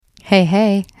Hey,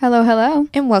 hey. Hello, hello.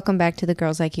 And welcome back to the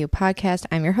Girls Like You podcast.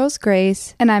 I'm your host,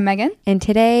 Grace. And I'm Megan. And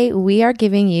today we are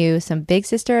giving you some big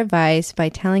sister advice by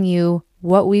telling you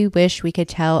what we wish we could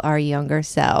tell our younger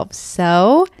selves.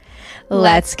 So,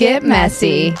 let's get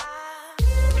messy.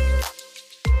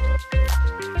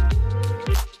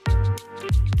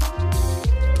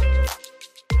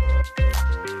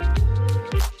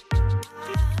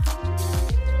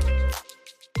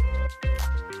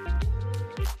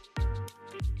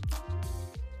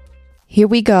 Here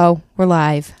we go. We're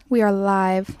live. We are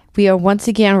live. We are once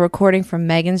again recording from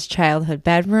Megan's childhood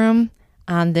bedroom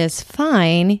on this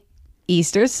fine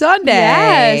Easter Sunday.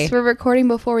 Yes, we're recording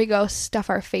before we go stuff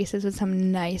our faces with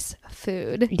some nice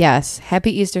food. Yes.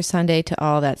 Happy Easter Sunday to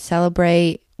all that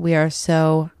celebrate. We are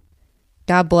so,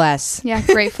 God bless. Yeah,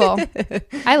 grateful.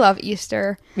 I love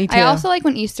Easter. Me too. I also like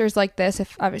when Easter's like this,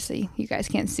 if obviously you guys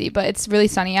can't see, but it's really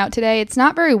sunny out today. It's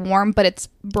not very warm, but it's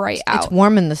bright out. It's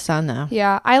warm in the sun though.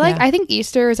 Yeah, I think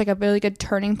Easter is like a really good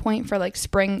turning point for like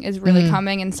spring is really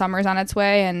coming and summer's on its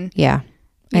way. And yeah,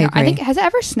 I agree. think, has it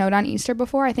ever snowed on Easter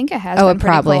before? I think it has. Oh, been it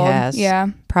pretty probably cold. has. Yeah.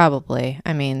 Probably.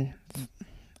 I mean,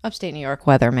 upstate New York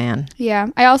weather, man. Yeah,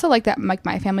 I also like that like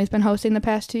my family's been hosting the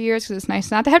past 2 years because it's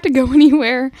nice not to have to go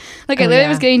anywhere. Like I literally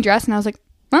was getting dressed and I was like,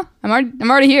 "Huh, I'm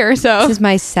already here." So This is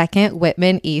my second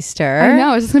Whitman Easter. I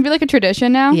know, is this gonna be like a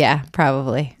tradition now? Yeah,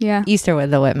 probably. Yeah. Easter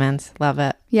with the Whitmans. Love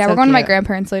it. Yeah, So we're going to my cute.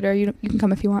 grandparents later. You can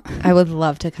come if you want. I would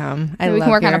love to come. We can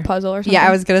work on a puzzle or something. Yeah,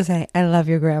 I was gonna say I love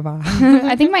your grandma.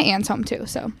 I think my aunt's home too.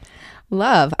 So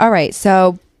Love. All right.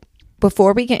 So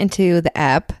before we get into the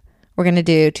app, we're going to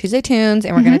do Tuesday Tunes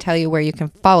and we're going to tell you where you can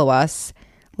follow us.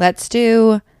 Let's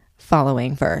do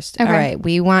following first. Okay. All right.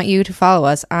 We want you to follow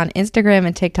us on Instagram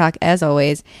and TikTok, as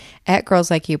always, at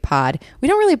Girls Like You Pod. We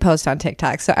don't really post on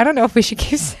TikTok, so I don't know if we should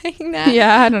keep saying that.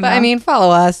 yeah, I don't know. But I mean, follow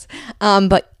us.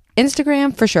 But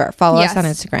Instagram, for sure. Follow us on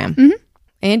Instagram. Mm-hmm.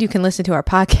 And you can listen to our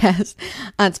podcast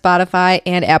on Spotify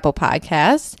and Apple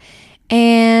Podcasts.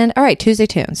 And all right, Tuesday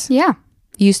Tunes. yeah.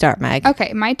 You start, Meg.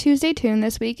 Okay, my Tuesday tune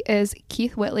this week is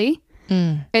Keith Whitley.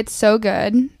 It's so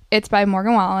good. It's by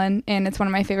Morgan Wallen, and it's one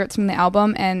of my favorites from the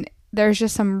album. And there's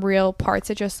just some real parts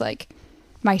that just like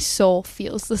my soul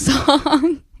feels the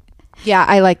song. Yeah,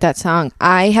 I like that song.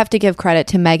 I have to give credit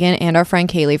to Megan and our friend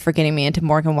Kaylee for getting me into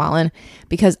Morgan Wallen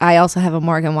because I also have a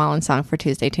Morgan Wallen song for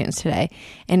Tuesday Tunes today.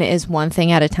 And it is One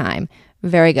Thing at a Time.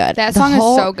 Very good. That song is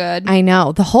so good. I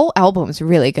know. The whole album is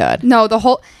really good. No,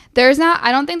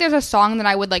 I don't think there's a song that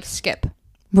I would like skip.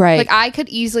 Right. Like I could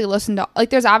easily listen to, like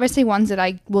there's obviously ones that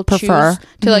I will Prefer. choose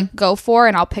to like go for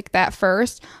and I'll pick that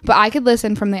first. But I could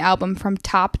listen from the album from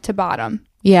top to bottom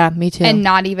Yeah, me too. and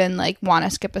not even like want to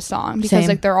skip a song because Same.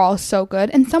 like they're all so good.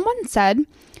 And someone said,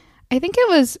 I think it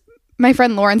was my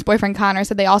friend Lauren's boyfriend Connor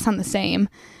said they all sound the same.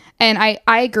 And I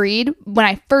agreed when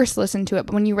I first listened to it,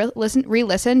 but when you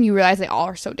re-listen, you realize they all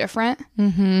are so different.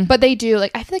 Mm-hmm. But they do. Like,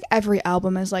 I feel like every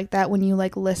album is like that when you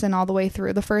like listen all the way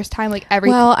through the first time. Like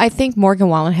Well, I think Morgan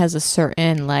Wallen has a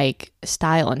certain like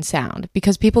style and sound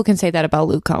because people can say that about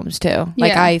Luke Combs too.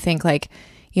 Like Yeah. I think like,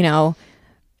 you know,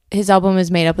 his album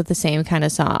is made up of the same kind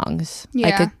of songs.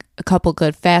 Yeah. Like a couple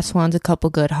good fast ones, a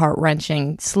couple good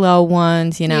heart-wrenching slow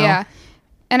ones, you know. Yeah.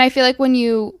 And I feel like when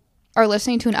you are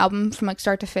listening to an album from like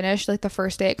start to finish, like the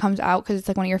first day it comes out because it's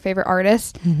like one of your favorite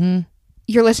artists,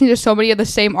 you're listening to so many of the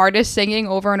same artists singing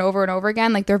over and over and over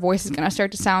again. Like their voice is going to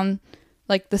start to sound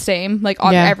like the same. Like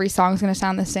every song is going to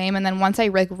sound the same. And then once I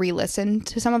like re-listened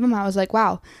to some of them, I was like,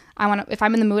 wow, if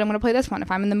I'm in the mood, I'm going to play this one. If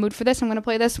I'm in the mood for this, I'm going to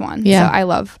play this one. Yeah. So I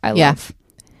love.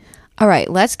 All right,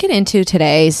 let's get into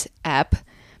today's app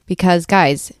because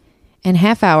guys, in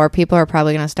half hour, people are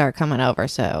probably going to start coming over.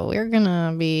 So we're going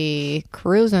to be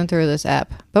cruising through this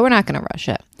app, but we're not going to rush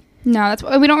it. No,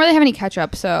 we don't really have any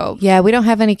ketchup. So Yeah, we don't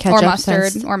have any ketchup. or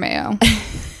mustard or mayo.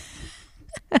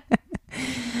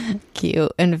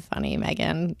 Cute and funny,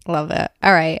 Megan. Love it.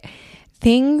 All right.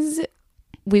 Things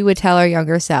we would tell our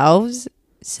younger selves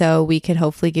so we could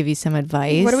hopefully give you some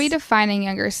advice. What are we defining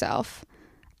younger self?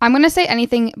 I'm going to say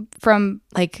anything from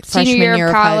like senior freshman year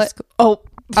of high college. school?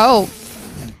 Oh,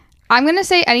 I'm going to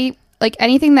say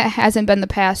anything that hasn't been the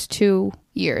past 2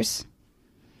 years.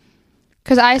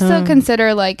 Because I still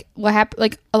consider like what happened,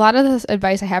 like a lot of this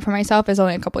advice I have for myself is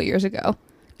only a couple years ago.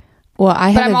 Well, I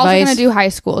have But I'm also advice. going to do high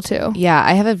school too. Yeah,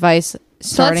 I have advice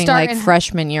starting start like in-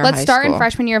 freshman year high Let's start school. in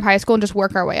freshman year of high school and just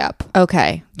work our way up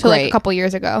Okay, to like great. a couple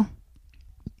years ago.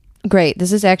 Great.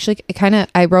 This is actually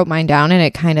I wrote mine down and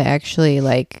it kind of actually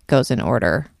like goes in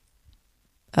order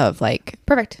of like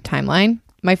Perfect. timeline.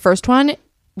 My first one,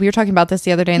 we were talking about this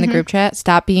the other day in the group chat.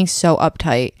 Stop being so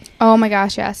uptight. Oh my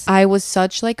gosh, yes. I was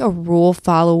such like a rule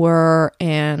follower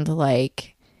and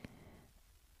like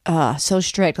so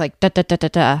strict, like da da da da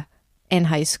da in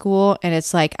high school, and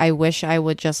it's like I wish I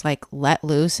would just like let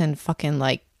loose and fucking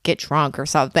like get drunk or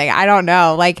something. I don't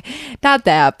know, like not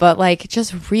that, but like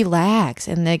just relax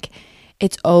and like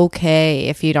it's okay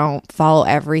if you don't follow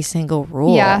every single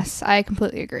rule. Yes, I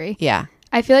completely agree. Yeah.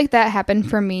 I feel like that happened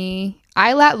for me.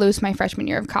 I let loose my freshman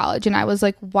year of college, and I was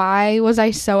like, why was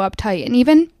I so uptight? And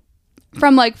even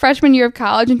from like freshman year of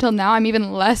college until now, I'm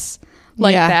even less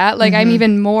like that. Like I'm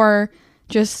even more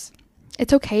just,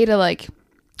 it's okay to like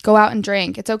go out and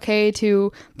drink. It's okay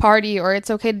to party, or it's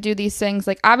okay to do these things.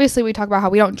 Like obviously we talk about how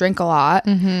we don't drink a lot,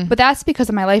 but that's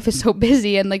because my life is so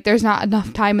busy and like there's not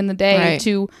enough time in the day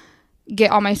to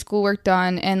get all my schoolwork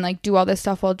done and like do all this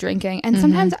stuff while drinking. And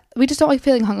sometimes we just don't like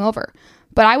feeling hungover.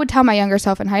 But I would tell my younger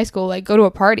self in high school, like, go to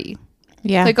a party.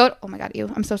 Yeah. Like, oh my God,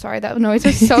 I'm so sorry. That noise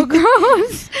was so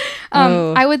gross.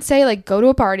 I would say, like, go to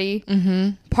a party.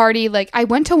 Party. Like, I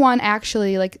went to one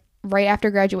actually, like, right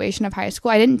after graduation of high school.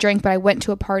 I didn't drink, but I went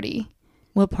to a party.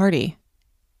 What party?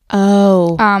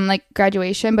 Oh. Like,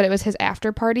 graduation, but it was his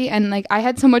after party. And, like, I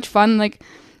had so much fun. Like,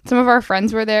 some of our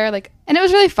friends were there. Like, and it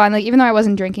was really fun. Like, even though I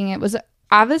wasn't drinking, it was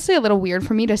obviously a little weird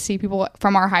for me to see people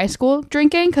from our high school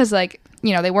drinking because, like,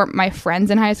 you know, they weren't my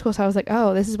friends in high school. So I was like,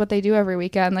 oh, this is what they do every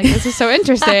weekend. Like, this is so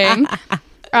interesting.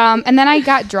 And then I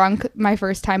got drunk my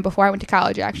first time before I went to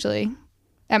college, actually,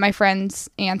 at my friend's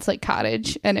aunt's, like,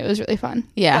 cottage. And it was really fun.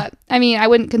 Yeah. But, I mean, I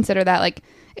wouldn't consider that, like,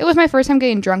 it was my first time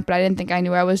getting drunk, but I didn't think I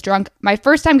knew I was drunk. My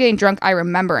first time getting drunk, I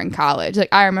remember in college. Like,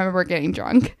 I remember getting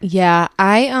drunk. Yeah.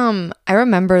 I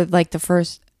remember, like, the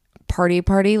first party.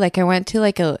 Like, I went to,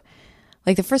 like,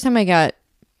 the first time I got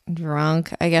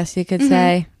drunk, I guess you could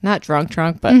say, not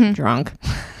drunk, but drunk.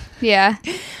 Yeah.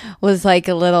 Was like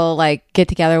a little like get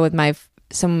together with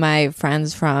some of my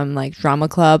friends from like drama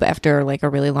club after like a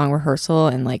really long rehearsal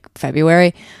in like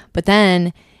February. But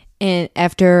then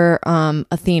after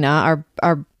Athena,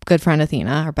 our good friend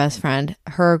Athena, our best friend,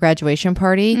 her graduation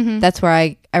party, that's where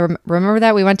I remember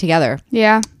that we went together.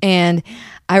 Yeah. And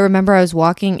I remember I was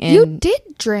walking in. You did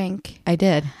drink. I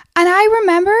did. And I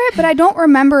remember it, but I don't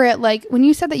remember it. Like, when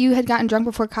you said that you had gotten drunk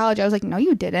before college, I was like, no,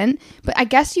 you didn't. But I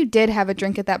guess you did have a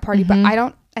drink at that party, but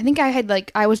I think I had,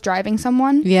 like, I was driving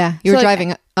someone. Yeah, you were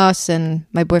driving us and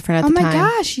my boyfriend at the time. Oh my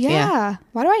gosh, yeah.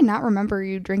 Why do I not remember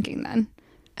you drinking then?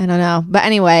 I don't know. But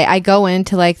anyway, I go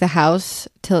into, like, the house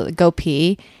to go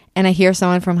pee, and I hear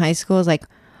someone from high school is like,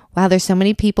 wow, there's so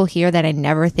many people here that I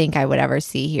never think I would ever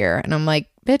see here. And I'm like,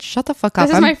 bitch, shut the fuck up.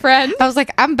 This is my friend. I was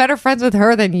like, I'm better friends with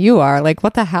her than you are. Like,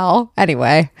 what the hell?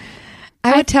 Anyway,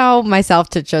 I would tell myself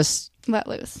to just let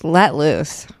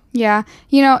loose. Yeah.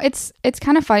 You know, it's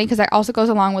kind of funny because that also goes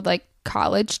along with like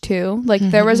college too. Like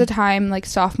there was a time like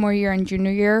sophomore year and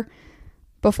junior year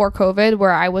before COVID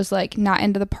where I was like not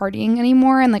into the partying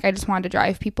anymore and like I just wanted to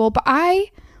drive people. But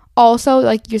I also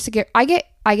like used to I get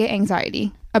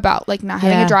anxiety about like not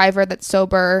having a driver that's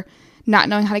sober, not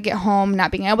knowing how to get home,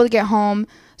 not being able to get home.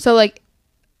 So like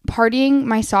partying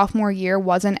my sophomore year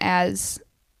wasn't as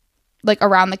like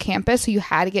around the campus, so you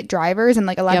had to get drivers, and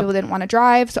like a lot of people didn't want to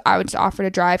drive, so I would just offer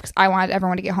to drive because I wanted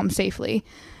everyone to get home safely.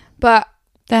 But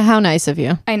how nice of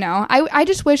you. I know. I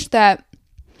just wish that,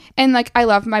 and like I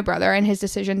love my brother and his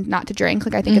decision not to drink.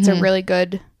 Like I think it's a really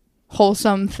good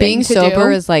wholesome thing being to sober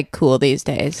do. is like cool these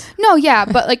days. No, yeah,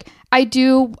 but like I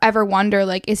do ever wonder,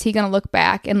 like, is he gonna look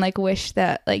back and like wish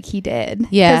that like he did?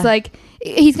 Yeah, because like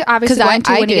he's obviously going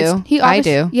to when he gets. I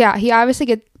do. Yeah, he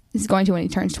obviously he's going to when he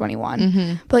turns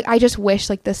 21. But like I just wish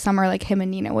like this summer like him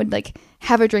and Nina would like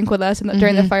have a drink with us and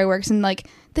during the fireworks, and like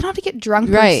they don't have to get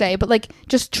drunk per se, but like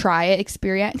just try it,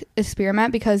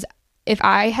 experiment. Because if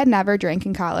I had never drank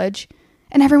in college,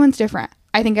 and everyone's different,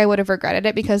 I think I would have regretted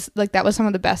it, because like that was some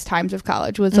of the best times of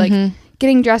college, was like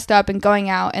getting dressed up and going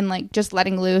out and like just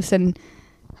letting loose and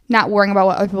not worrying about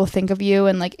what other people think of you.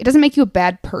 And like it doesn't make you a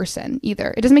bad person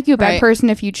either. It doesn't make you a bad person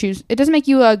if you choose. It doesn't make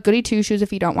you a goody two shoes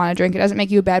if you don't want to drink. It doesn't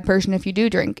make you a bad person if you do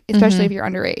drink, especially if you're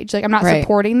underage. Like I'm not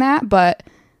supporting that, but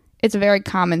it's a very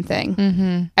common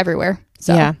thing everywhere.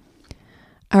 So yeah.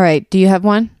 All right, do you have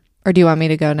one, or do you want me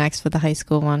to go next with the high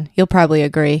school one? You'll probably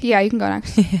agree. Yeah, you can go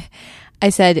next. I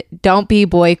said, don't be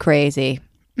boy crazy.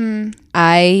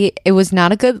 It was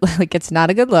not a good, like, it's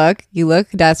not a good look. You look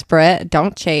desperate.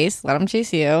 Don't chase. Let them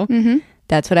chase you.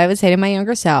 That's what I would say to my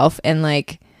younger self. And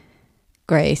like,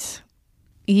 Grace,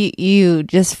 you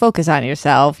just focus on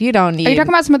yourself. You don't need. Are you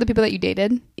talking about some of the people that you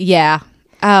dated? Yeah.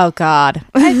 Oh God.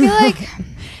 I feel like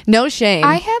no shame.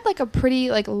 I had like a pretty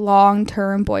like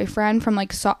long-term boyfriend from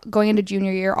like going into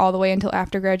junior year all the way until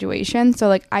after graduation. So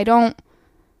like I don't.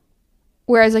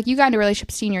 Whereas like you got into a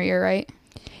relationship senior year, right?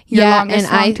 Your longest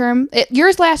long term.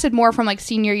 Yours lasted more from like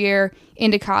senior year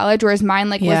into college, whereas mine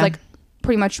like was like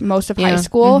pretty much most of high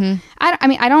school. I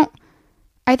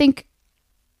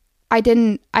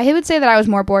would say that I was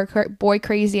more boy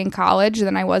crazy in college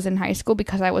than I was in high school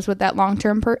because I was with that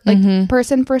long-term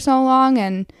person for so long.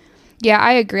 And yeah,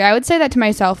 I agree. I would say that to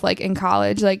myself, like in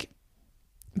college, like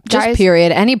just guys,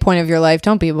 period. Any point of your life,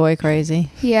 don't be boy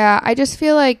crazy. Yeah. I just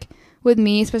feel like with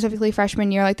me, specifically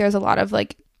freshman year, like there's a lot of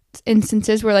like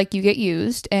instances where like you get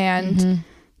used and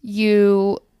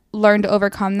you learn to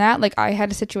overcome that. Like I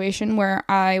had a situation where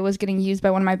I was getting used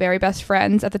by one of my very best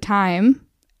friends at the time.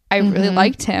 I really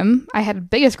liked him. I had the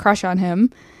biggest crush on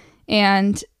him.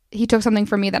 And he took something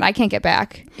from me that I can't get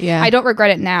back. Yeah. I don't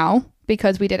regret it now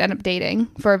because we did end up dating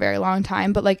for a very long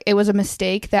time. But like it was a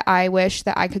mistake that I wish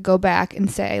that I could go back and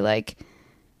say like,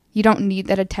 you don't need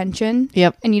that attention.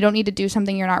 Yep. And you don't need to do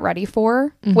something you're not ready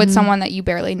for with someone that you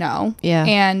barely know. Yeah.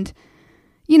 And,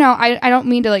 you know, I don't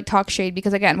mean to like talk shade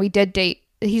because again, we did date.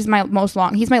 He's my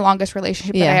longest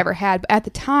relationship that I ever had. But at the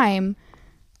time,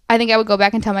 I think I would go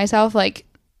back and tell myself like,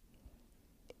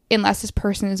 unless this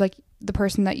person is like the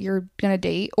person that you're gonna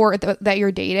date or that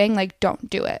you're dating, like don't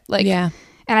do it. Like, yeah.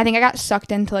 And I think I got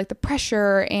sucked into like the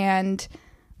pressure and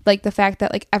like the fact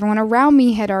that like everyone around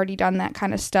me had already done that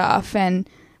kind of stuff, and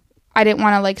I didn't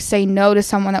want to like say no to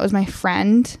someone that was my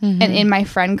friend and in my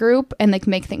friend group and like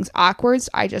make things awkward. So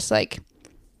I just like,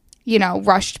 you know,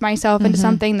 rushed myself into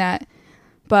something that.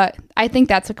 But I think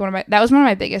that's like that was one of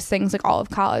my biggest things like all of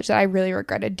college that I really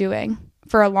regretted doing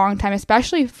for a long time,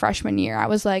 especially freshman year. I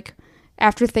was like,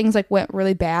 after things like went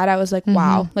really bad, I was like,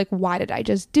 wow, like why did I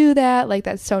just do that? Like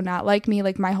that's so not like me.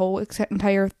 Like my whole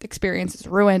entire experience is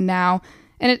ruined now.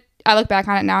 And I look back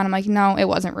on it now and I'm like, no, it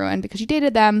wasn't ruined because you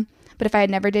dated them. But if I had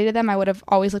never dated them, I would have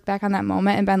always looked back on that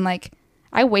moment and been like,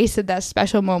 I wasted that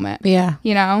special moment. Yeah.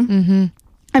 You know?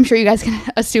 I'm sure you guys can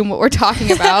assume what we're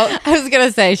talking about. I was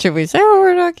gonna say, should we say what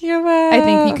we're talking about? I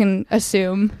think you can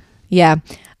assume. Yeah.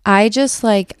 I just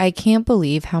like, I can't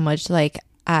believe how much like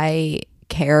I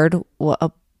cared what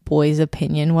a boy's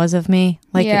opinion was of me.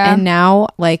 Like, and now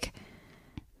like,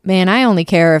 man, I only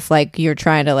care if like you're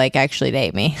trying to like actually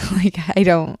date me. Like I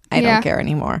don't care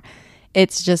anymore.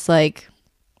 It's just like,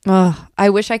 oh,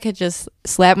 I wish I could just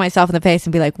slap myself in the face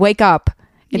and be like, wake up.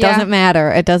 It doesn't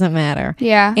matter. It doesn't matter.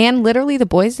 Yeah. And literally the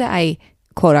boys that I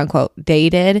quote unquote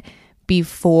dated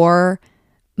before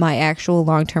my actual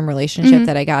long-term relationship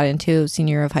that I got into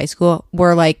senior year of high school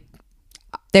were like,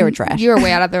 they were trash. You were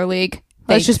way out of their league.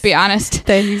 Let's just be honest.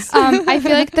 Thanks. I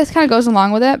feel like this kind of goes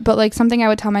along with it, but like something I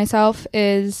would tell myself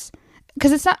is,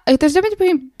 because it's not like there's a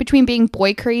difference between being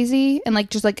boy crazy and like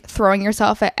just like throwing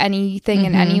yourself at anything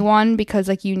and anyone because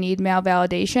like you need male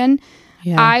validation.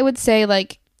 Yeah. I would say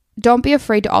like, don't be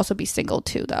afraid to also be single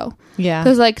too though. Yeah.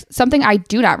 Because like something I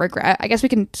do not regret, I guess we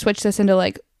can switch this into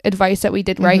like advice that we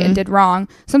did right and did wrong.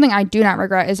 Something I do not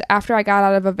regret is after I got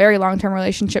out of a very long-term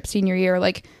relationship senior year,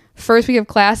 like first week of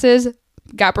classes,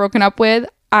 got broken up with.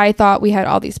 I thought we had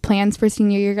all these plans for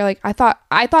senior year. Like I thought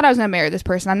I was gonna marry this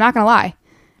person. I'm not gonna lie.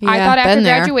 Yeah, I thought after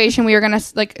graduation we were gonna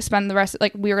like spend the rest,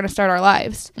 like we were gonna start our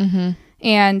lives.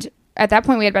 And at that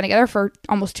point we had been together for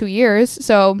almost 2 years.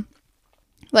 So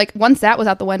like once that was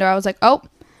out the window, I was like, oh,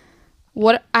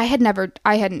 what? I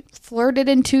hadn't flirted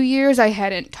in 2 years. I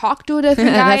hadn't talked to a different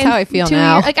guy. That's how I feel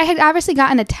now. Like I had obviously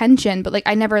gotten attention, but like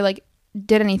I never like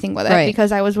did anything with it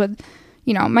because I was with,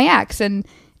 you know, my ex. And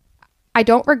I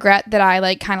don't regret that I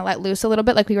like kind of let loose a little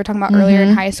bit, like we were talking about earlier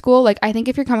in high school. Like I think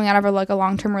if you're coming out of a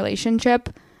long-term relationship,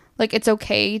 like it's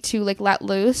okay to like let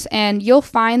loose, and you'll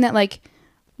find that like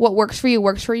what works for you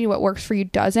works for you, what works for you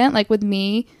doesn't. Like with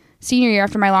me, senior year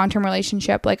after my long-term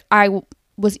relationship, like I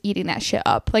was eating that shit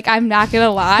up. Like I'm not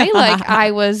gonna lie, like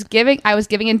I was giving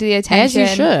into the attention, as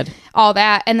you should, all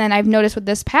that. And then I've noticed with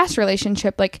this past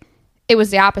relationship, like it was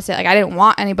the opposite. Like I didn't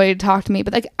want anybody to talk to me,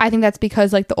 but like I think that's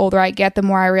because like the older I get, the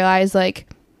more I realize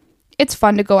like it's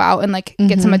fun to go out and like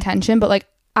get some attention, but like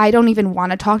I don't even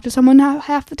want to talk to someone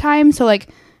half the time. So like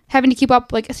having to keep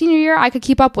up, like a senior year, I could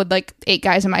keep up with like 8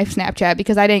 guys in my Snapchat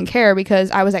because I didn't care because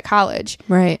I was at college.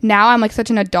 Right. Now I'm like such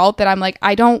an adult that I'm like,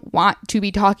 I don't want to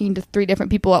be talking to 3 different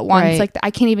people at once. Right. Like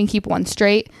I can't even keep one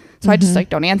straight. So I just like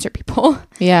don't answer people.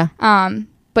 Yeah.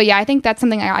 But yeah, I think that's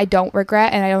something I don't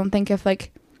regret. And I don't think if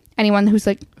like anyone who's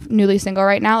like newly single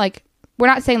right now, like we're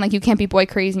not saying like you can't be boy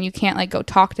crazy and you can't like go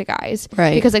talk to guys.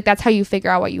 Right. Because like that's how you figure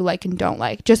out what you like and don't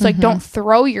like. Just like don't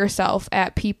throw yourself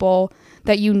at people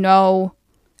that you know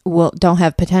don't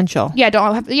have potential. Yeah,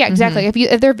 exactly.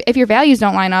 If your values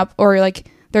don't line up, or like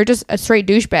they're just a straight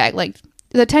douchebag, like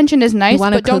the attention is nice,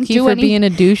 but don't do for being a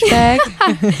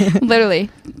douchebag.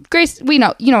 Literally, Grace, you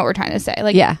know what we're trying to say.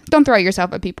 Like, don't throw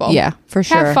yourself at people. Yeah, for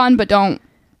sure. Have fun, but don't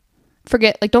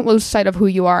forget. Like, don't lose sight of who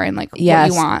you are and like what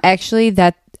you want. Actually,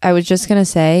 that I was just going to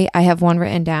say, I have one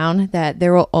written down that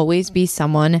there will always be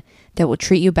someone that will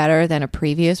treat you better than a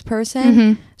previous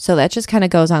person. So that just kind of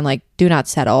goes on like, do not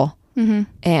settle.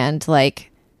 And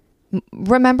like,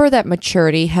 remember that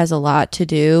maturity has a lot to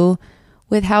do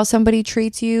with how somebody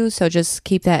treats you. So just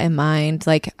keep that in mind.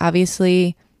 Like,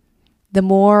 obviously, the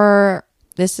more,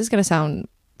 this is going to sound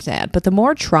sad, but the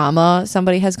more trauma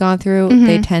somebody has gone through,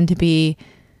 they tend to be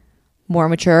more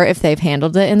mature if they've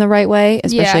handled it in the right way,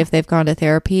 especially if they've gone to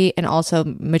therapy. And also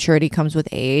maturity comes with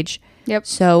age.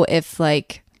 So if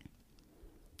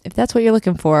that's what you're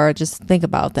looking for, just think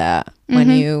about that when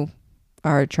you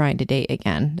are trying to date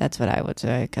again. That's what I would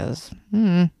say, because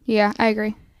yeah, I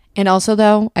agree. And also,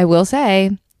 though, I will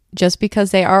say, just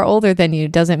because they are older than you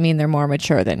doesn't mean they're more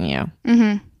mature than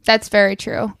you. That's very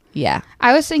true. Yeah.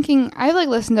 I was thinking, I like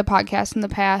listened to podcasts in the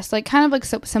past, like kind of like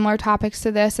similar topics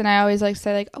to this, and I always like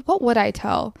say like, what would I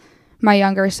tell my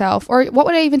younger self, or what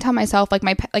would I even tell myself, like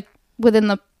within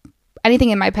the anything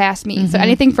in my past me, so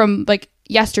anything from like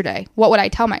yesterday, what would I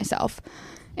tell myself?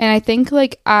 And I think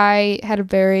like I had a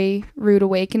very rude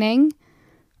awakening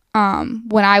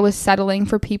when I was settling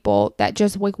for people that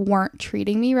just like weren't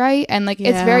treating me right, and like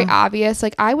it's very obvious.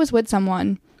 Like I was with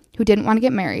someone who didn't want to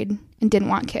get married and didn't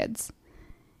want kids.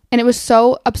 And it was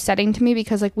so upsetting to me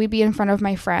because, like, we'd be in front of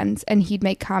my friends and he'd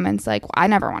make comments like, well, I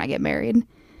never want to get married.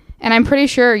 And I'm pretty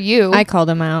sure I called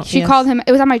him out. She called him.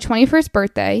 It was on my 21st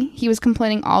birthday. He was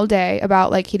complaining all day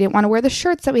about, like, he didn't want to wear the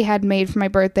shirts that we had made for my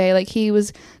birthday. Like, he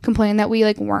was complaining that we,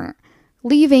 like, weren't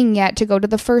leaving yet to go to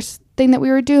the first thing that we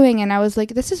were doing. And I was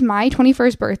like, this is my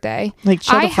 21st birthday. Like,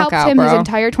 I helped him his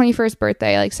entire 21st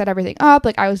birthday, like, set everything up.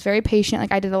 Like, I was very patient.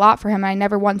 Like, I did a lot for him. And I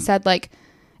never once said, like,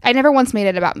 I never once made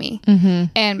it about me.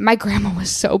 And my grandma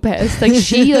was so pissed. Like,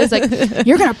 she was like,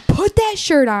 you're going to put that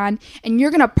shirt on and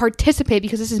you're going to participate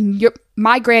because this is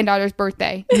my granddaughter's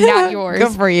birthday, not yours.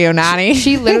 Good for you, Nani.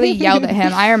 She literally yelled at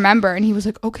him. I remember. And he was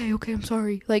like, okay, I'm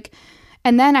sorry. Like,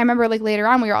 and then I remember like later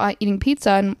on we were all eating pizza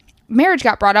and marriage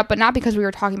got brought up, but not because we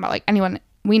were talking about like anyone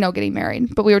we know getting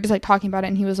married, but we were just like talking about it.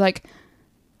 And he was like,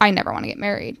 I never want to get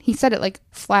married. He said it like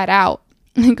flat out.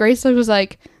 And Grace was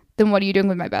like, then what are you doing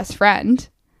with my best friend?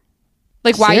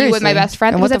 Like, why are you with my best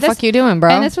friend? And what the fuck you doing, bro?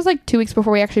 And this was like 2 weeks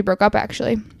before we actually broke up,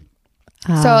 actually.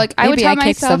 So, like, I would tell myself...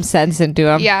 kicked some sense into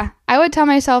him. Yeah. I would tell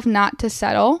myself not to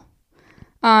settle.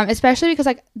 Especially because,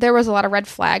 like, there was a lot of red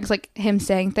flags, like, him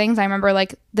saying things. I remember,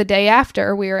 like, the day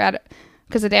after we were at...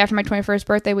 Because the day after my 21st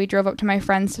birthday, we drove up to my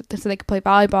friends so they could play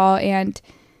volleyball. And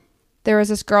there was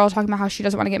this girl talking about how she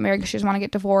doesn't want to get married because she doesn't want to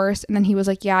get divorced. And then he was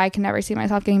like, yeah, I can never see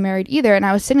myself getting married either. And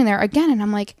I was sitting there again, and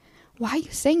I'm like... why are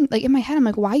you saying, like, in my head, I'm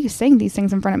like, why are you saying these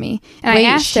things in front of me? And wait, I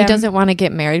asked she him, doesn't want to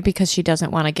get married because she doesn't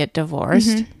want to get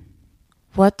divorced?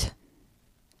 What?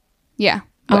 Yeah.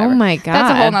 Whatever. Oh my God.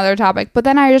 That's a whole nother topic. But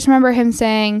then I just remember him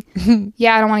saying,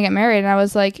 yeah, I don't want to get married. And I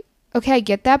was like, okay, I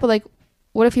get that. But like,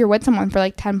 what if you're with someone for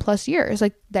like 10 plus years?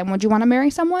 Like, then would you want to marry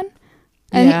someone?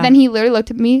 And then he literally looked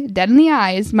at me dead in the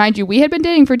eyes. Mind you, we had been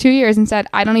dating for 2 years and said,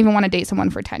 I don't even want to date someone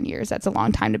for 10 years. That's a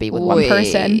long time to be with one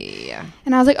person.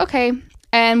 And I was like, okay.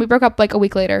 And we broke up like a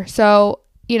week later. So,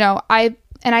 you know, I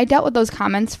dealt with those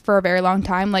comments for a very long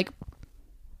time. Like,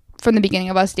 from the beginning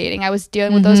of us dating, I was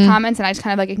dealing with those comments and I just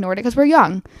kind of like ignored it because we're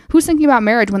young. Who's thinking about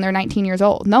marriage when they're 19 years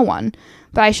old? No one.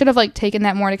 But I should have like taken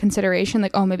that more into consideration.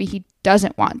 Like, oh, maybe he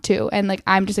doesn't want to. And like,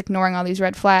 I'm just ignoring all these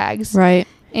red flags. Right.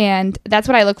 And that's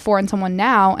what I look for in someone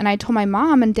now. And I told my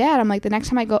mom and dad, I'm like, the next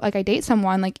time I go, like, I date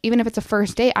someone, like, even if it's a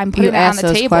first date, I'm putting that on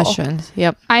the table. Questions.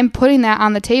 Yep. I'm putting that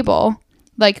on the table.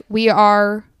 Like, we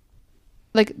are,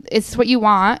 like, it's what you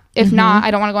want. If not,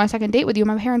 I don't want to go on a second date with you.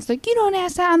 My parents like, you don't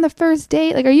ask that on the first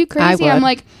date. Like, are you crazy? I'm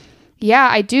like, yeah,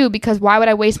 I do. Because why would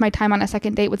I waste my time on a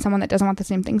second date with someone that doesn't want the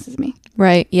same things as me?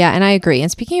 Right. Yeah. And I agree.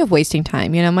 And speaking of wasting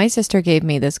time, you know, my sister gave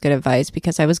me this good advice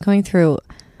because I was going through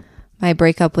my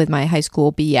breakup with my high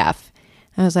school BF.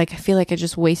 I was like, I feel like I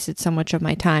just wasted so much of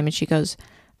my time. And she goes,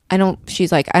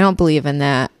 she's like, I don't believe in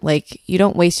that. Like, you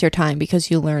don't waste your time because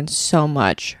you learn so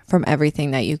much from everything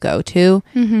that you go to.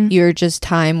 Your just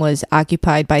time was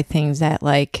occupied by things that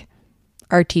like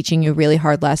are teaching you really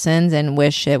hard lessons and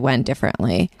wish it went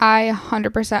differently. I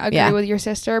 100% agree with your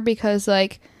sister because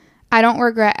like, I don't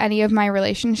regret any of my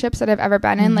relationships that I've ever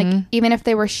been in. Like, even if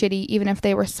they were shitty, even if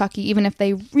they were sucky, even if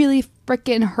they really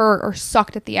freaking hurt or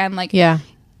sucked at the end, like,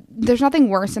 there's nothing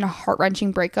worse than a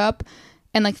heart-wrenching breakup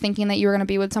and like thinking that you were going to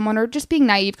be with someone or just being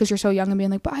naive because you're so young and being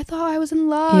like, but I thought I was in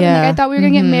love. And, like, I thought we were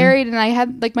going to get married and I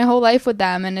had like my whole life with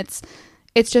them. And it's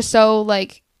just so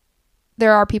like,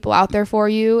 there are people out there for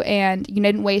you and you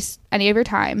didn't waste any of your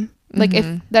time. Like,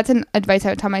 if that's an advice I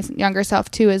would tell my younger self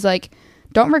too, is like,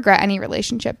 don't regret any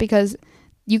relationship because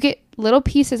you get little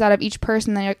pieces out of each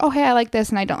person. Then you're like, oh, hey, I like this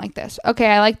and I don't like this. Okay,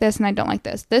 I like this and I don't like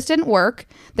this. This didn't work.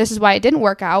 This is why it didn't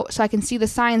work out. So I can see the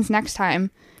signs next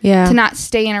time to not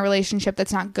stay in a relationship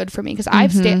that's not good for me. Because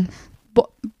I've stayed,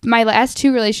 my last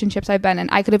 2 relationships I've been in,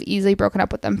 I could have easily broken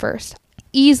up with them first.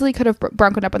 Easily could have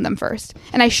broken up with them first.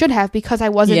 And I should have, because I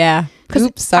wasn't. Yeah.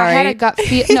 Oops, sorry. I had a gut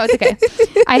feel. No, it's okay.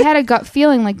 I had a gut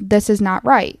feeling like this is not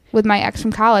right. With my ex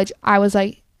from college, I was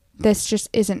like, this just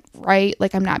isn't right.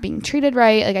 Like, I'm not being treated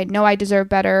right. Like, I know I deserve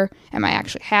better. Am I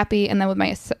actually happy? And then with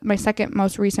my second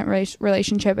most recent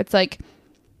relationship, it's like,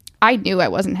 I knew I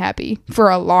wasn't happy for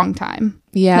a long time.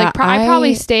 Yeah. Like, I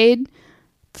probably stayed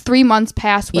 3 months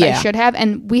past what I should have.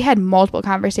 And we had multiple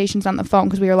conversations on the phone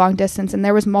because we were long distance. And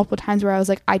there was multiple times where I was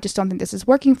like, I just don't think this is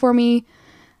working for me.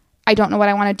 I don't know what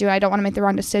I want to do. I don't want to make the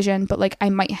wrong decision. But, like, I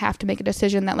might have to make a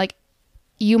decision that, like,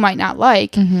 you might not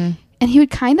like. And he would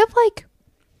kind of, like,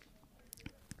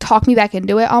 talk me back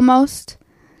into it almost.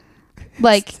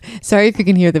 Like, sorry if you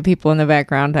can hear the people in the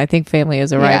background. I think family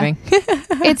is arriving.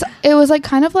 It was like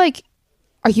kind of like,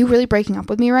 are you really breaking up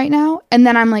with me right now? And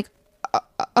then I'm like,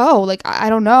 oh, like, I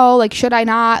don't know, like, should I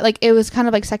not? Like, it was kind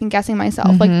of like second guessing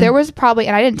myself. Like, there was probably,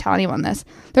 and I didn't tell anyone this,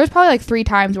 there was probably like 3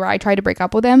 times where I tried to break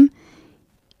up with him.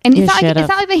 And it's not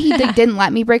like that he didn't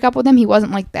let me break up with him. He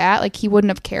wasn't like that. Like, he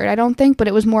wouldn't have cared, I don't think. But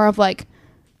it was more of like,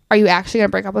 are you actually going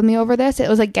to break up with me over this? It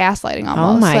was like gaslighting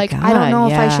almost. Oh my like, God, I don't know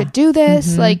if I should do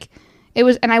this. Like, it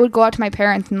was, and I would go out to my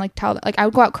parents and like tell, like, I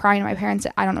would go out crying to my parents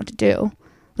that I don't know what to do.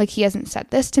 Like, he hasn't said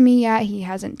this to me yet. He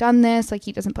hasn't done this. Like,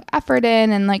 he doesn't put effort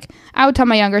in. And like, I would tell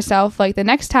my younger self, like, the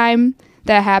next time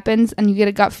that happens and you get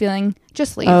a gut feeling,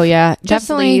 just leave. Oh yeah, just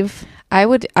definitely. leave.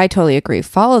 I totally agree.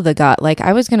 Follow the gut. Like,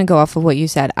 I was going to go off of what you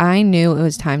said. I knew it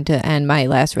was time to end my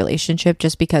last relationship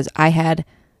just because I had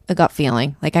a gut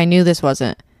feeling. Like, I knew it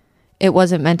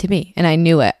wasn't meant to be, and I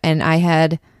knew it. And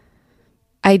I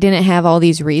didn't have all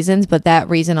these reasons, but that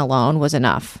reason alone was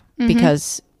enough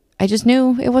because I just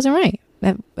knew it wasn't right.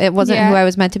 It wasn't who I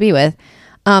was meant to be with.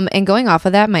 And going off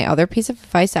of that, my other piece of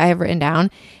advice I have written down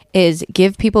is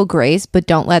give people grace, but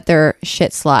don't let their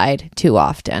shit slide too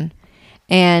often.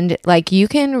 And like, you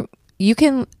can,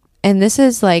 and this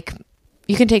is like,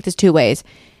 you can take this 2 ways.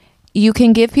 You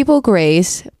can give people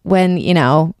grace when, you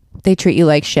know, they treat you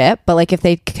like shit, but like, if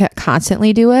they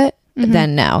constantly do it,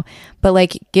 then no. But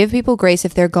like, give people grace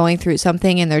if they're going through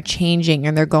something and they're changing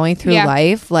and they're going through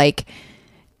life. Like,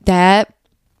 that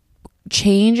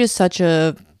change is such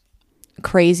a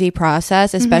crazy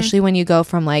process, especially when you go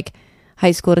from like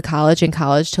high school to college and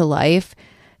college to life.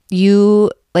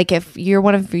 You, like, if you're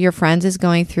one of your friends is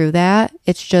going through that,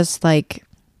 it's just like,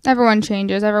 everyone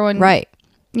changes. Everyone, right,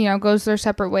 you know, goes their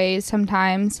separate ways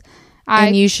sometimes.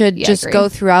 And you should just go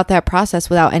throughout that process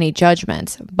without any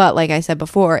judgments. But like I said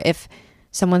before, if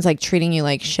someone's like treating you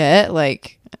like shit,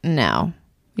 like, no,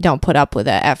 you don't put up with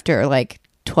it after like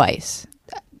twice.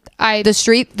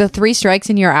 The 3 strikes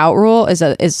and you're out rule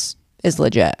is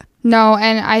legit. No,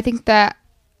 and I think that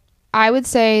I would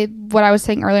say what I was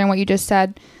saying earlier and what you just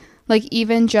said, like,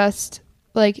 even just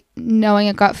like knowing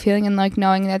a gut feeling and like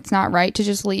knowing that's not right to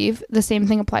just leave. The same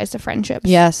thing applies to friendships.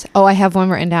 Yes. Oh, I have one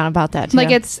written down about that too.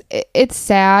 Like, it's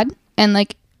sad, and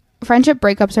like, friendship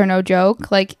breakups are no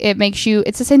joke. Like, it makes you,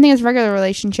 it's the same thing as regular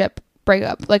relationship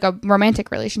breakup, like a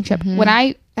romantic relationship. When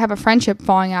I have a friendship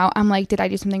falling out, I'm like, did I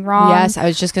do something wrong? Yes, I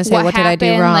was just gonna say, what did I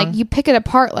do wrong? Like, you pick it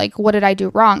apart, like, what did I do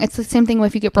wrong? It's the same thing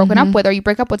if you get broken up with, or you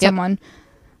break up with someone.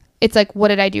 It's like, what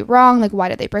did I do wrong? Like, why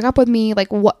did they break up with me?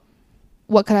 Like,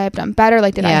 what could I have done better?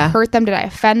 Like, did I hurt them? Did I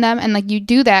offend them? And like, you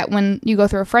do that when you go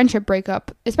through a friendship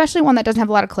breakup, especially one that doesn't have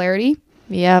a lot of clarity.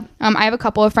 Yeah. I have a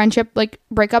couple of friendship like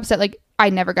breakups that like I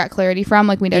never got clarity from.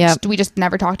 Like, we just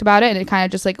never talked about it, and it kind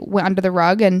of just like went under the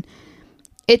rug, and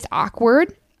it's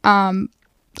awkward. And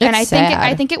I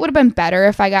think it would have been better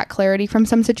if I got clarity from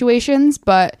some situations,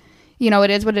 but you know,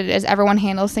 it is what it is. Everyone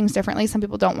handles things differently. Some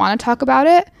people don't want to talk about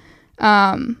it.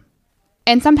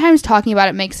 And sometimes talking about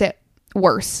it makes it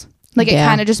worse. Like, it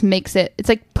kind of just makes it's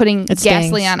like putting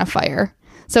gasoline on a fire.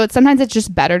 So sometimes it's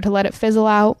just better to let it fizzle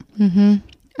out.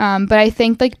 But I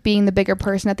think like being the bigger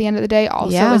person at the end of the day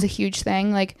also is a huge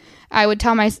thing. Like, I would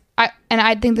tell and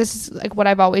I think this is like what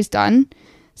I've always done.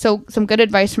 So some good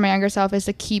advice for my younger self is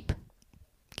to keep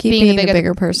being the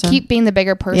bigger person. Keep being the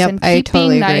bigger person. Yep, keep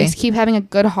being nice. Keep having a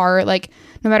good heart. Like,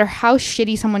 no matter how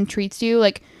shitty someone treats you,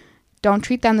 like, don't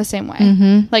treat them the same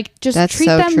way. Like, just treat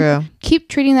them. True. Keep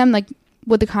treating them like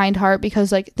with a kind heart,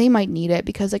 because like, they might need it,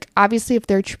 because like, obviously if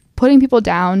they're putting people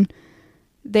down,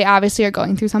 they obviously are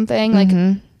going through something,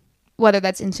 like whether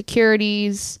that's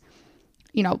insecurities,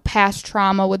 you know, past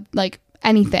trauma, with like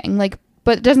anything, like,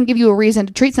 but it doesn't give you a reason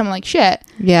to treat someone like shit.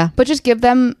 Yeah. But just give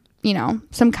them you know,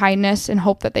 some kindness and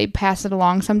hope that they pass it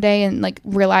along someday and like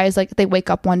realize like they wake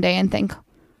up one day and think,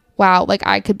 wow, like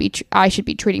I should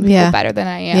be treating people better than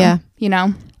I am, you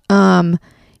know?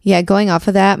 Yeah, going off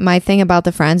of that, my thing about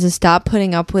the friends is stop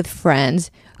putting up with friends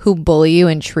who bully you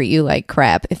and treat you like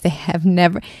crap. If they have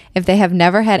never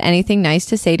had anything nice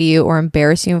to say to you or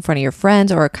embarrass you in front of your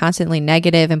friends or are constantly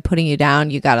negative and putting you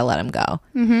down, you got to let them go.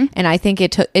 Mm-hmm. And I think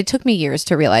it took me years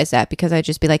to realize that, because I'd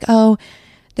just be like, oh,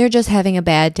 they're just having a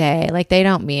bad day. Like, they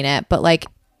don't mean it. But like,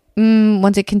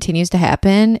 once it continues to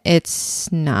happen,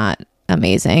 it's not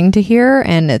amazing to hear.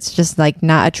 And it's just like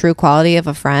not a true quality of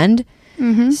a friend.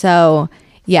 Mm-hmm. So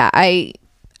yeah, I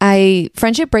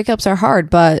friendship breakups are hard,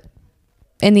 but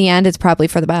in the end, it's probably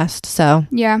for the best. So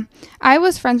yeah, I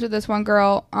was friends with this one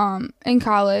girl in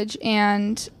college,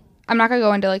 and I'm not gonna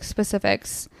go into like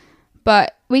specifics,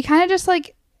 but we kind of just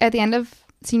like at the end of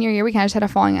senior year, we kind of just had a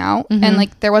falling out, mm-hmm. and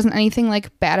like there wasn't anything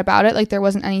like bad about it. Like there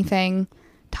wasn't anything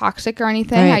toxic or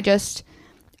anything. Right.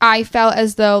 I felt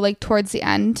as though like towards the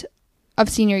end of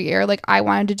senior year, like I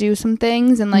wanted to do some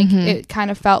things, and like mm-hmm. it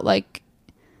kind of felt like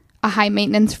a high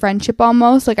maintenance friendship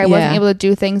almost. Like I wasn't able to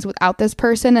do things without this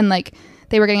person, and like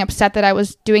they were getting upset that I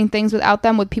was doing things without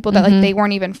them with people that mm-hmm. like they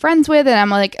weren't even friends with. And I'm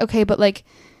like, okay, but like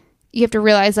you have to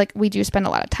realize like we do spend a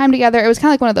lot of time together. It was kind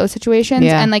of like one of those situations,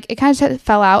 and like it kind of just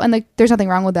fell out, and like there's nothing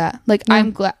wrong with that. Like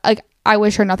I'm glad, like I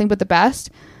wish her nothing but the best,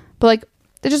 but like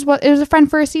it was a friend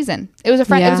for a season. It was a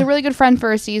friend. It was a really good friend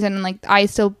for a season, and like I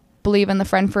still believe in the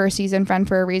friend for a season, friend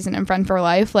for a reason, and friend for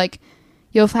life. Like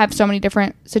you'll have so many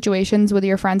different situations with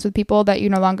your friends with people that you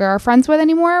no longer are friends with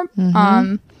anymore.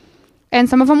 Mm-hmm. And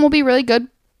some of them will be really good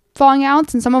falling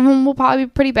outs, and some of them will probably be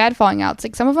pretty bad falling outs.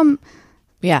 Like some of them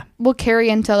will carry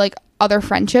into like other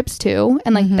friendships too,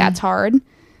 and like mm-hmm. that's hard.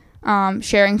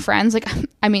 Sharing friends, like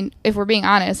I mean, if we're being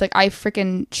honest, like I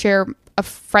freaking share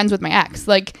friends with my ex.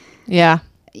 Like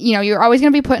you know, you're always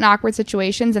going to be put in awkward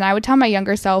situations, and I would tell my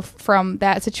younger self from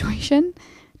that situation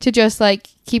to just like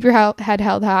keep your head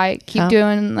held high, keep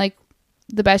doing like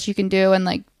the best you can do. And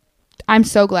like I'm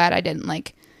so glad I didn't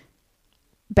like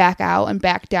back out and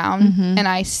back down, mm-hmm. and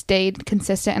I stayed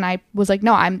consistent, and I was like,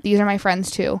 no, these are my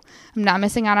friends too. I'm not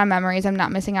missing out on memories. I'm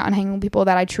not missing out on hanging with people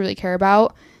that I truly care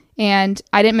about. And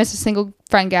I didn't miss a single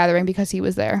friend gathering because he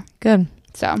was there. Good.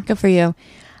 So good for you.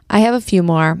 I have a few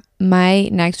more. My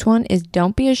next one is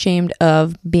don't be ashamed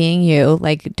of being you.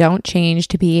 Like don't change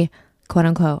to be quote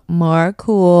unquote more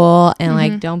cool, and mm-hmm.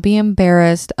 like don't be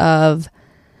embarrassed of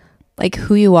like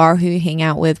who you are, who you hang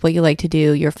out with, what you like to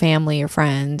do, your family, your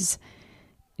friends.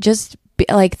 Just be,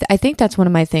 like I think that's one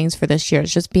of my things for this year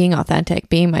is just being authentic,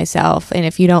 being myself. And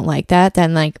if you don't like that,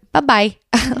 then like bye-bye.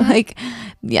 Mm-hmm. Like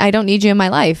I don't need you in my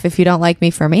life if you don't like me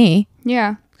for me.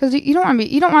 Yeah, because you don't want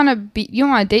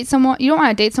to date someone, you don't want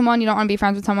to be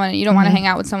friends with someone, and you don't mm-hmm. want to hang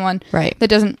out with someone that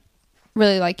doesn't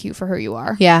really like you for who you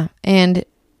are. Yeah. And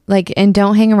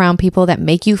don't hang around people that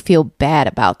make you feel bad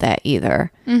about that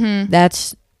either. Mm-hmm.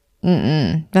 That's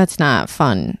not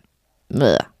fun.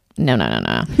 Ugh. No. No.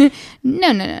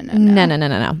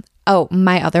 Oh,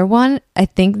 my other one, I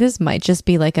think this might just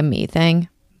be like a me thing,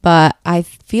 but I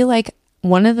feel like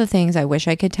one of the things I wish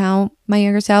I could tell my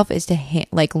younger self is to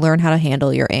learn how to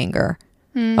handle your anger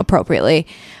appropriately,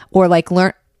 or like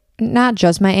learn not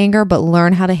just my anger, but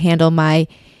learn how to handle my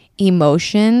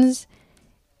emotions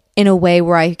in a way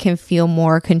where I can feel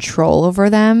more control over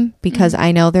them, because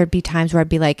I know there'd be times where I'd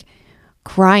be like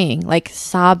crying, like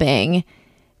sobbing,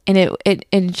 and it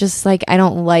just like I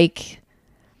don't like.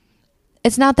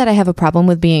 It's not that I have a problem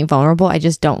with being vulnerable. I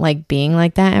just don't like being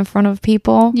like that in front of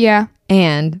people. Yeah.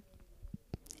 And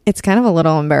it's kind of a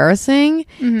little embarrassing.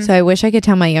 Mm-hmm. So I wish I could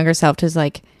tell my younger self to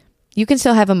like, you can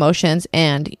still have emotions,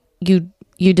 and you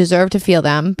deserve to feel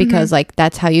them, because mm-hmm. like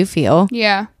that's how you feel.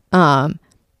 Yeah.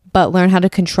 But learn how to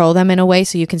control them in a way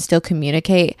so you can still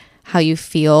communicate how you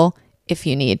feel if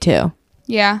you need to.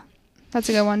 Yeah. That's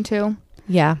a good one too.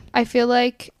 Yeah. I feel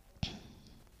like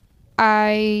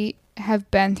I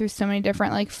have been through so many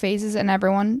different like phases, and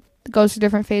everyone goes through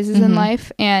different phases mm-hmm. in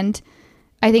life. And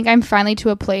I think I'm finally to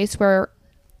a place where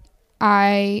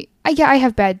I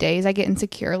have bad days. I get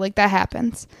insecure. Like that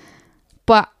happens.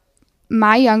 But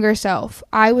my younger self,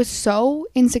 I was so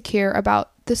insecure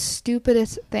about the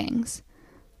stupidest things.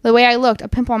 The way I looked, a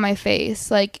pimple on my face,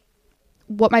 like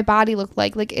what my body looked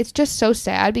like. Like it's just so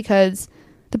sad because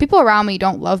the people around me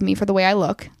don't love me for the way I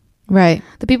look. Right.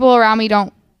 The people around me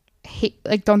don't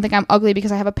think I'm ugly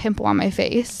because I have a pimple on my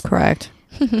face. Correct.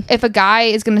 If a guy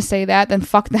is going to say that, then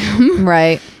fuck them.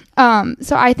 Right.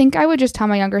 So I think I would just tell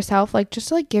my younger self, like,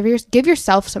 just like give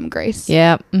yourself some grace.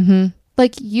 Yeah. Mm-hmm.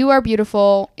 Like you are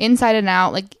beautiful inside and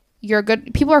out. Like you're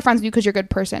good. People are friends with you because you're a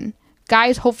good person.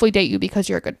 guys hopefully date you because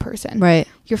you're a good person. Right.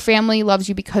 Your family loves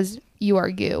you because you are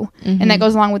you. And that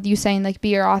goes along with you saying, like, be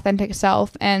your authentic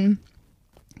self. And,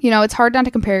 you know, it's hard not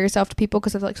to compare yourself to people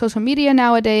because of, like, social media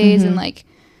nowadays. And, like,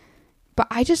 but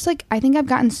I just, like, I think I've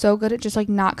gotten so good at just, like,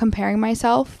 not comparing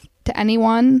myself to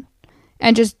anyone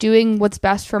and just doing what's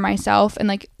best for myself and,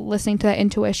 like, listening to that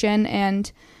intuition. And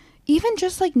even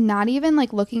just, like, not even,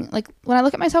 like, looking, like, when I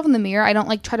look at myself in the mirror, I don't,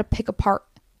 like, try to pick apart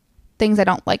things I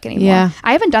don't like anymore. Yeah.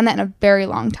 I haven't done that in a very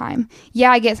long time.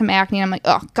 Yeah, I get some acne and I'm like,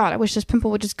 oh God, I wish this pimple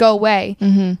would just go away.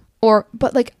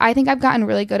 But like, I think I've gotten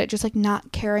really good at just like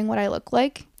not caring what I look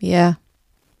like. Yeah.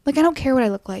 Like, I don't care what I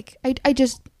look like. I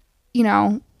just, you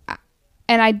know,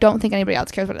 and I don't think anybody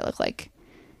else cares what I look like.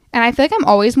 And I feel like I'm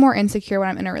always more insecure when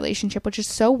I'm in a relationship, which is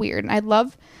so weird. And I'd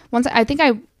love, once I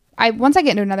get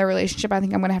into another relationship, I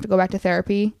think I'm going to have to go back to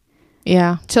therapy.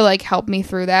 Yeah. To like help me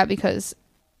through that, because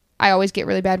I always get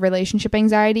really bad relationship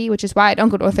anxiety, which is why I don't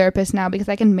go to a therapist now, because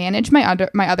I can manage my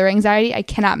other anxiety. I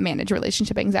cannot manage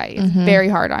relationship anxiety. It's very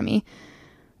hard on me.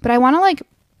 But I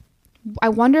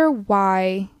wonder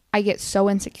why I get so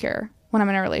insecure when I'm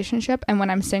in a relationship, and when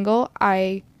I'm single,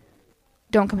 I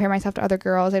don't compare myself to other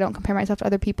girls. I don't compare myself to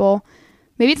other people.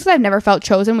 Maybe it's because I've never felt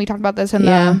chosen. We talked about this in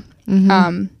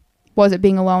the was it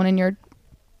being alone in your,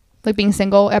 like, being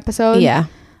single episode? Yeah.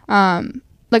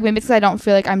 Like, maybe it's because I don't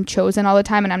feel like I'm chosen all the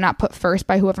time and I'm not put first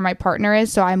by whoever my partner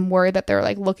is. So I'm worried that they're,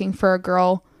 like, looking for a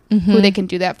girl who they can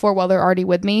do that for while they're already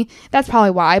with me. That's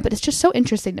probably why, but it's just so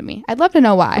interesting to me. I'd love to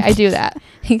know why I do that.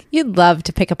 You'd love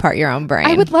to pick apart your own brain.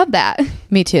 I would love that.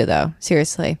 Me too, though.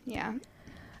 Seriously. Yeah.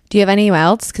 Do you have any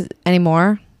else? Any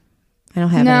more? I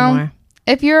don't have any more.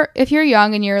 If you're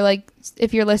young and you're, like,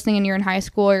 if you're listening and you're in high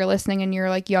school, or you're listening and you're,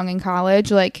 like, young in college,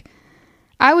 like,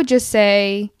 I would just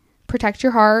say protect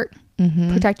your heart.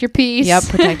 Protect your peace. Yep,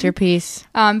 protect your peace.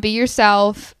 Be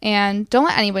yourself, and don't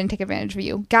let anybody take advantage of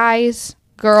you. Guys,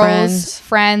 girls,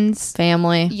 friends,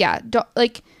 family. Yeah, don't,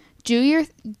 like, do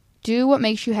what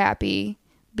makes you happy.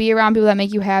 Be around people that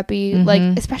make you happy. Like,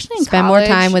 especially in college. Spend more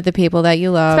time with the people that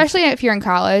you love. Especially if you're in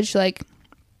college. Like,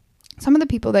 some of the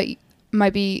people that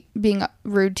might be being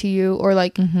rude to you, or,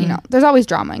 like, you know, there's always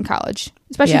drama in college,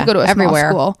 especially if you go to a small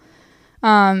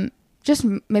school. Just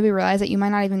maybe realize that you might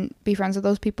not even be friends with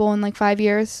those people in, like, 5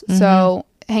 years. So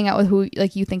hang out with who,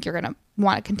 like, you think you're going to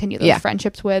want to continue those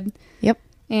friendships with. Yep.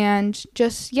 And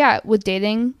just, with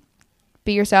dating,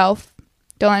 be yourself.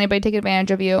 Don't let anybody take advantage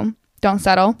of you. Don't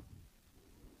settle.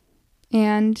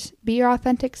 And be your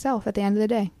authentic self at the end of the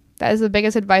day. That is the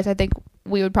biggest advice I think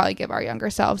we would probably give our younger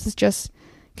selves, is just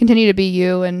continue to be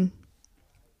you and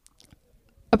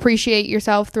appreciate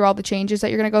yourself through all the changes that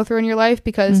you're going to go through in your life,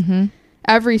 because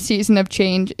every season of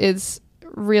change is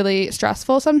really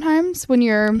stressful sometimes when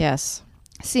you're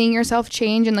seeing yourself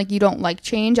change and, like, you don't like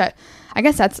change. I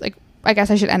guess that's, like, I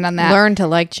guess I should end on that. Learn to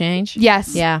like change.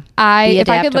 Yes. Yeah. If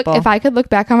I could look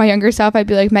back on my younger self, I'd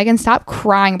be like, Megan, stop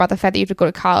crying about the fact that you have to go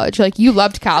to college. Like, you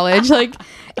loved college. Like,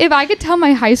 if I could tell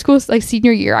my high school, like,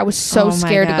 senior year, I was so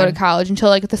scared to go to college until,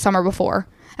 like, the summer before.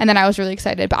 And then I was really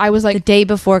excited. But I was like, the day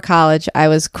before college, I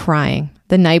was crying.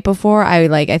 The night before, I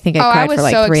think I cried for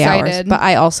like 3 hours. But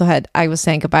I was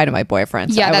saying goodbye to my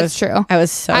boyfriend. So that's true. I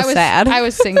was sad. I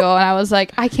was single and I was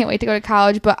like, I can't wait to go to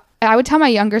college. But I would tell my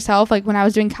younger self, like, when I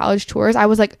was doing college tours, I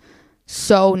was like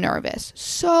so nervous,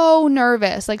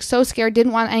 like, so scared,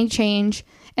 didn't want any change.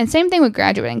 And same thing with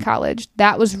graduating college.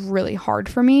 That was really hard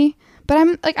for me. But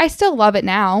I'm like, I still love it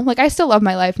now. Like, I still love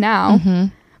my life now.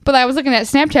 But I was looking at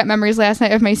Snapchat memories last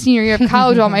night of my senior year of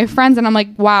college with all my friends, and I'm like,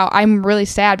 wow, I'm really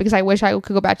sad, because I wish I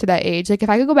could go back to that age. Like, if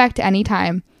I could go back to any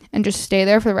time and just stay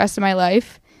there for the rest of my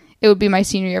life, it would be my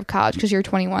senior year of college, because you're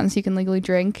 21, so you can legally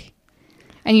drink.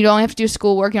 And you don't have to do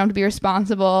schoolwork. You don't have to be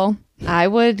responsible. I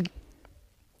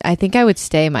think I would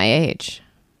stay my age.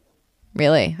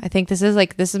 Really. I think this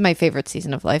is my favorite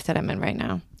season of life that I'm in right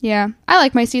now. Yeah. I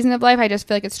like my season of life. I just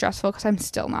feel like it's stressful because I'm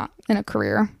still not in a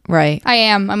career. Right.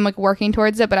 I'm like working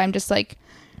towards it, but I'm just like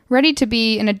ready to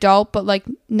be an adult, but like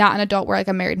not an adult where like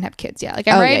I'm married and have kids yet. Like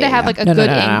I'm ready to have like a good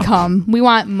income. We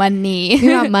want money. We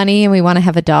want money, and we want to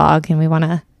have a dog, and we want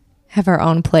to have our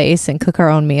own place and cook our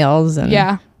own meals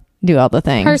and do all the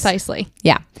things. Precisely.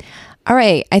 Yeah. All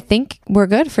right. I think we're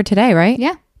good for today, right?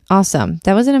 Yeah. Awesome.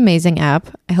 That was an amazing app.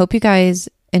 I hope you guys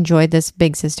enjoyed this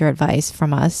big sister advice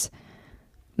from us.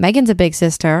 Megan's a big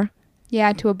sister.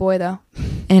 Yeah, to a boy though.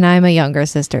 And I'm a younger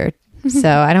sister. So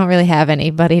I don't really have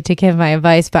anybody to give my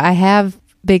advice, but I have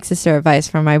big sister advice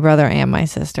from my brother and my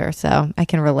sister. So I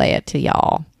can relay it to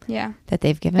y'all. Yeah. That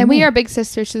they've given and me. we are big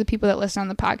sisters to the people that listen on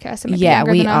the podcast. Yeah,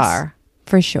 we are.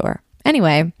 For sure.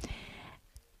 Anyway,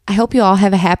 I hope you all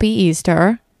have a happy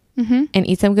Easter. and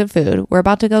eat some good food. We're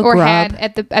about to go or grub.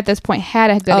 had at this point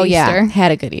had a good Easter. Yeah,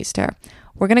 had a good Easter.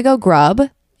 We're going to go grub.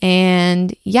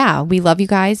 And yeah, we love you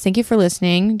guys. Thank you for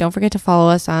listening. Don't forget to follow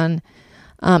us on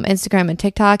Instagram and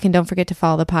TikTok. And don't forget to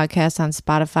follow the podcast on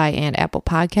Spotify and Apple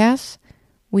Podcasts.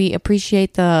 We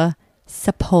appreciate the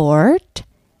support.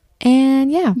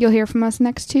 And yeah. You'll hear from us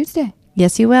next Tuesday.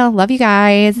 Yes, you will. Love you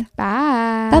guys.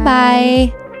 Bye.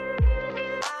 Bye-bye.